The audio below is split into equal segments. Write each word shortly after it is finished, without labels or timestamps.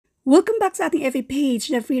Welcome back sa ating FA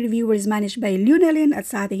page. The free reviewer is managed by Leonalyn at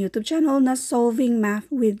sa ating YouTube channel na Solving Math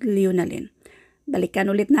with Leonalyn.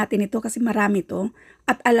 Balikan ulit natin ito kasi marami to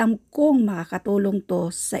at alam kong makakatulong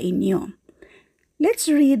to sa inyo. Let's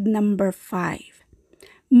read number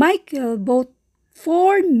 5. Michael bought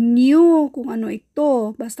 4 new, kung ano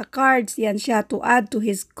ito, basta cards yan siya, to add to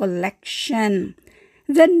his collection.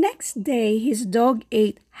 The next day, his dog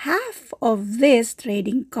ate half of these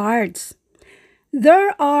trading cards.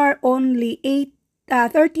 There are only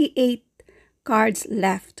 38 cards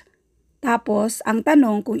left. Tapos, ang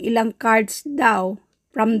tanong kung ilang cards daw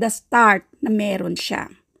from the start na meron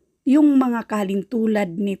siya. Yung mga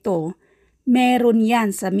kalintulad nito, meron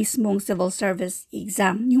yan sa mismong civil service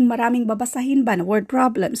exam. Yung maraming babasahin ba na word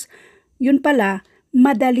problems, yun pala,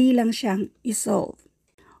 madali lang siyang isolve.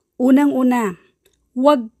 Unang-una,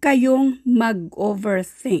 huwag kayong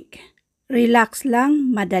mag-overthink. Relax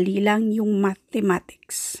lang, madali lang yung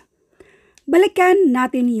mathematics. Balikan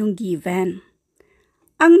natin yung given.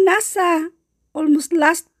 Ang nasa almost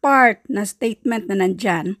last part na statement na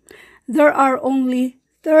nandyan, there are only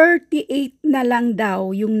 38 na lang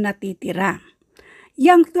daw yung natitira.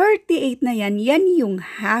 Yang 38 na yan yung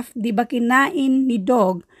half, di ba kinain ni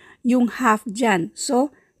dog yung half dyan?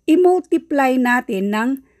 So, i-multiply natin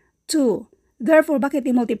ng 2. Therefore, bakit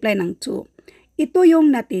i-multiply ng 2? Ito yung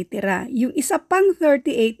natitira. Yung isa pang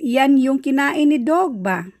 38, yan yung kinain ni dog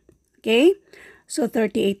ba? Okay? So,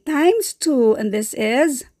 38 times 2, and this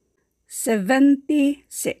is 76.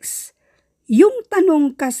 Yung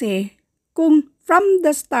tanong kasi, kung from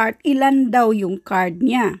the start, ilan daw yung card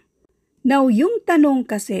niya? Now, yung tanong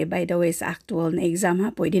kasi, by the way, sa actual na exam ha,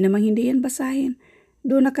 pwede namang hindi yan basahin.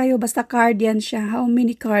 Doon na kayo, basta card yan siya. How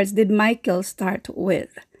many cards did Michael start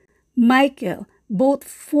with? Michael bought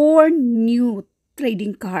 4 new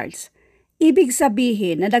trading cards. Ibig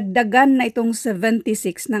sabihin, nadagdagan na itong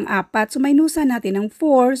 76 ng 4. So, minusan natin ng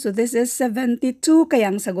 4. So, this is 72.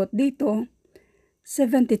 Kaya ang sagot dito,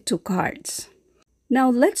 72 cards.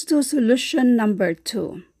 Now, let's do solution number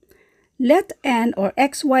 2. Let n or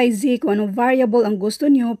x, y, z kung anong variable ang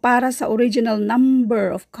gusto nyo para sa original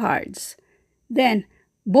number of cards. Then,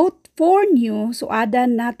 both 4 new, so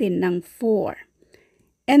adan natin ng 4.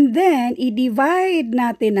 And then, i-divide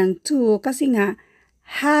natin ng 2 kasi nga,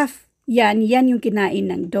 half yan yung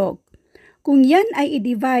kinain ng dog. Kung yan ay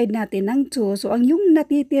i-divide natin ng 2, so ang yung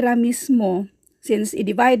natitira mismo, since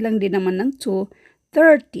i-divide lang din naman ng 2,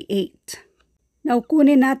 38. Now,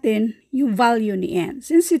 kunin natin yung value ni n.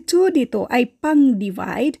 Since si 2 dito ay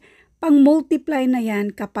pang-divide, pang-multiply na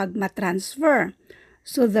yan kapag matransfer.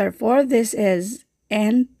 So, therefore, this is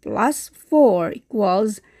n plus 4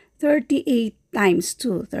 equals 38 times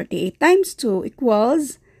 2. 38 times 2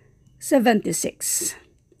 equals 76.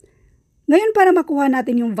 Ngayon, para makuha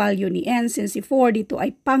natin yung value ni n, since si 4 dito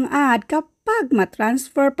ay pang-add, kapag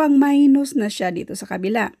matransfer, pang-minus na siya dito sa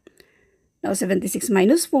kabila. Now, 76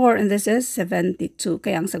 minus 4, and this is 72.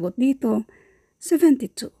 Kaya ang sagot dito,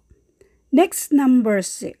 72. Next, number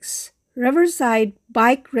 6. Riverside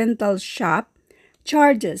Bike Rental Shop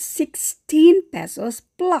charges 16 pesos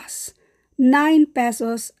plus 9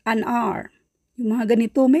 pesos an hour. Yung mga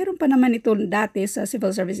ganito, meron pa naman ito dati sa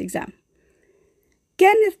civil service exam.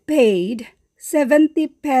 Kenneth paid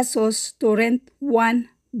 70 pesos to rent one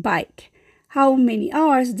bike. How many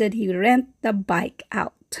hours did he rent the bike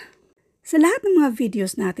out? Sa lahat ng mga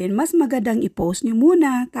videos natin, mas magandang i-post nyo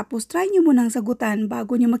muna, tapos try nyo munang sagutan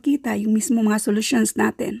bago nyo makita yung mismo mga solutions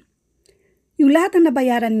natin. Yung lahat ng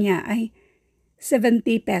nabayaran niya ay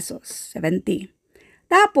 70 pesos. 70.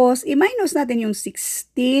 Tapos, i-minus natin yung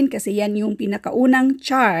 16 kasi yan yung pinakaunang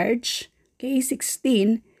charge. Okay,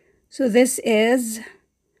 16. So, this is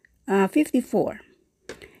 54.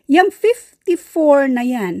 Yung 54 na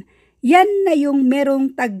yan na yung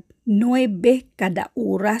merong tag 9 kada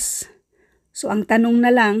oras. So, ang tanong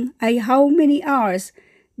na lang ay how many hours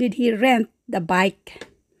did he rent the bike?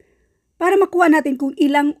 Para makuha natin kung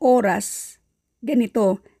ilang oras,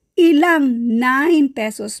 ganito, ilang 9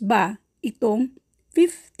 pesos ba itong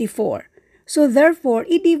 54. So, therefore,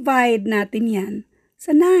 i-divide natin yan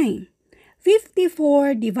sa 9.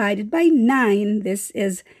 54 divided by 9, this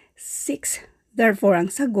is 6. Therefore, ang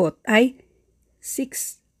sagot ay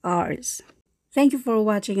 6 hours. Thank you for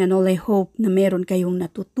watching and all I hope na meron kayong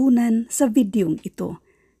natutunan sa videong ito.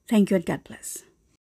 Thank you and God bless.